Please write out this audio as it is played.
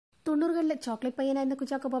90കളിലെ chocolate പയ്യനായിരുന്ന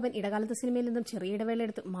Kunchacko Boban ഇടകാലത്തെ സിനിമയിൽ നിന്നും ചെറിയ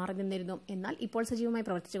ഇടവേളയെടുത്ത് മാറി നിന്നിരുന്നു. എന്നാൽ ഇപ്പോൾ സജീവമായി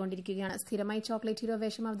പ്രവർത്തിച്ചുകൊണ്ടിരിക്കുകയാണ്. സ്ഥിരമായി ചോക്ലേറ്റ് ഹീറോ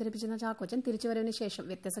വേഷം അവതരിപ്പിച്ചിരുന്ന ചാക്കോച്ചൻ തിരിച്ചുവരവിന് ശേഷം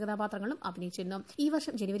വ്യത്യസ്ത കഥാപാത്രങ്ങളും അഭിനയിച്ചിരുന്നു. ഈ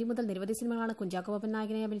വർഷം ജനുവരി മുതൽ നിരവധി സിനിമകളാണ് കുഞ്ചാക്കോ ബോബൻ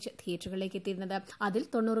നായകനായി അഭിനയിച്ച് തിയേറ്ററുകളിലേക്ക് എത്തിയിരുന്നത്. അതിൽ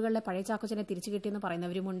 90കളിലെ പഴയ ചാക്കോച്ചനെ തിരിച്ചു കിട്ടിയെന്ന്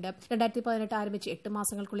പറയുന്നവരുമുണ്ട്. 2018 ആരംഭിച്ച് 8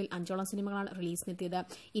 മാസങ്ങൾക്കുള്ളിൽ 5ഓളം സിനിമകളാണ് റിലീസിനെത്തിയത്.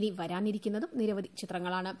 ഇനി വരാനിരിക്കുന്നതും നിരവധി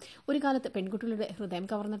ചിത്രങ്ങളാണ്. ഒരു കാലത്ത് പെൺകുട്ടികളുടെ ഹൃദയം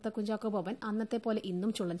കവർന്നെടുത്ത കുഞ്ചാക്കോ ബോബൻ അന്നത്തെ പോലെ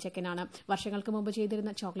ഇന്നും ചുള്ളൻ ചെക്കനാണ്. വർഷങ്ങൾക്ക് മുമ്പ്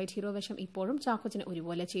ചെയ്തിരുന്ന ചോക്ലേറ്റ് ഹീറോ വേഷം ഇപ്പോഴും ചാക്കോച്ചന്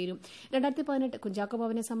ഒരുപോലെ ചേരും. 2018 കുഞ്ചാക്കോ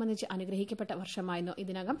ബോബനെ സംബന്ധിച്ച് അനുഗ്രഹിക്കപ്പെട്ട വർഷമായിരുന്നു.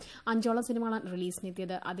 ഇതിനകം 5ഓളം സിനിമകളാണ്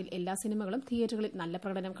റിലീസിനെത്തിയത്. അതിൽ എല്ലാ സിനിമകളും തിയേറ്ററുകളിൽ നല്ല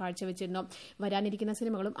പ്രകടനം കാഴ്ചവെച്ചിരുന്നു. വരാനിരിക്കുന്ന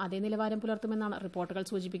സിനിമകളും അതേ നിലവാരം പുലർത്തുമെന്നാണ് റിപ്പോർട്ടുകൾ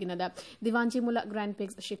സൂചിപ്പിക്കുന്നത്. ദിവാഞ്ചി മുല, ഗ്രാൻഡ്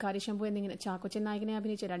പിഗ്സ്, ഷിക്കാരി ശംഭു എന്നിങ്ങനെ ചാക്കോച്ചൻ നായകനെ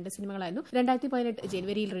അഭിനയിച്ച 2 സിനിമകളായിരുന്നു 2018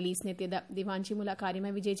 ജനുവരിയിൽ റിലീസിനെത്തിയത്. ദിവാഞ്ചി മുല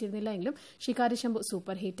കാര്യമായി വിജയിച്ചിരുന്നില്ലെങ്കിലും ഷിക്കാരി Shambhu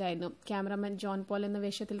super ഹിറ്റായിരുന്നു. Cameraman John Paul എന്ന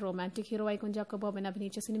വേഷത്തിൽ റൊമാന്റിക് ഹീറോയായി കുഞ്ചാക്കോ ബോബൻ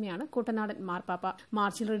അഭിനയിച്ച സിനിമയാണ് കുട്ടനാടൻ മാർപ്പാപ്പ.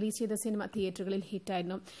 മാർച്ചിൽ റിലീസ് ചെയ്ത സിനിമ തിയേറ്ററുകളിൽ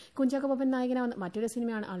ഹിറ്റായിരുന്നു. കുഞ്ചാക്കോ ബോബൻ നായകനാവുന്ന മറ്റൊരു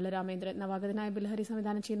സിനിമയാണ് അള്ളു രാമേന്ദ്രൻ. നവാഗതനായ ബിൽഹരി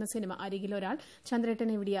സംവിധാനം ചെയ്യുന്ന സിനിമ അരികിലൊരാൾ, ചന്ദ്രേട്ടൻ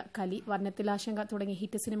എവിടിയ, കലി, വർണ്ണത്തിലാശങ്ക തുടങ്ങിയ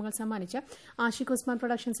ഹിറ്റ് സിനിമകൾ സമ്മാനിച്ച ആഷിഖ് ഉസ്മാൻ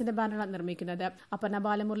പ്രൊഡക്ഷൻസിന്റെ ബാനറാണ് നിർമ്മിക്കുന്നത്. അപർണ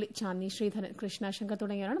ബാലമുരളി, ചാന്ദി ശ്രീധരൻ, കൃഷ്ണ ശങ്കർ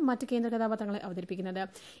തുടങ്ങിയവരാണ് മറ്റ് കേന്ദ്ര കഥാപാത്രങ്ങളെ അവതരിപ്പിക്കുന്നത്.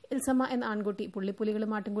 എൽസമ്മ എന്ന ആൺകുട്ടി,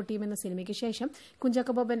 പുള്ളിപ്പുലികളും ആട്ടിൻകുട്ടിയും എന്ന സിനിമയ്ക്ക് ശേഷം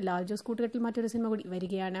കുഞ്ചാക്കോ ബോബൻ ലാൽ ജോസ് കൂട്ടുകെട്ടിൽ മറ്റൊരു സിനിമ കൂടി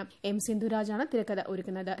വരികയാണ്. എം സിന്ധുരാജാണ് തിരക്കഥ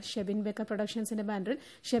ഒരുക്കുന്നത്. ഷെബിൻ ബേക്കർ പ്രൊഡക്ഷൻസിന്റെ ബാനറിൽ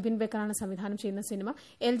ഷെബിൻ ബേക്കറാണ് സംവിധാനം ചെയ്യുന്ന സിനിമ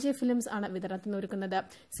LJ ഫിലിംസ് ആണ് വിതരണത്തിന് ഒരുക്കുന്നത്.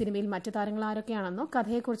 സിനിമയിൽ മറ്റ് താരങ്ങൾ ആരൊക്കെയാണെന്നോ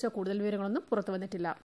കഥയെക്കുറിച്ചോ കൂടുതൽ വിവരങ്ങളൊന്നും പുറത്തുവന്നിട്ടില്ല.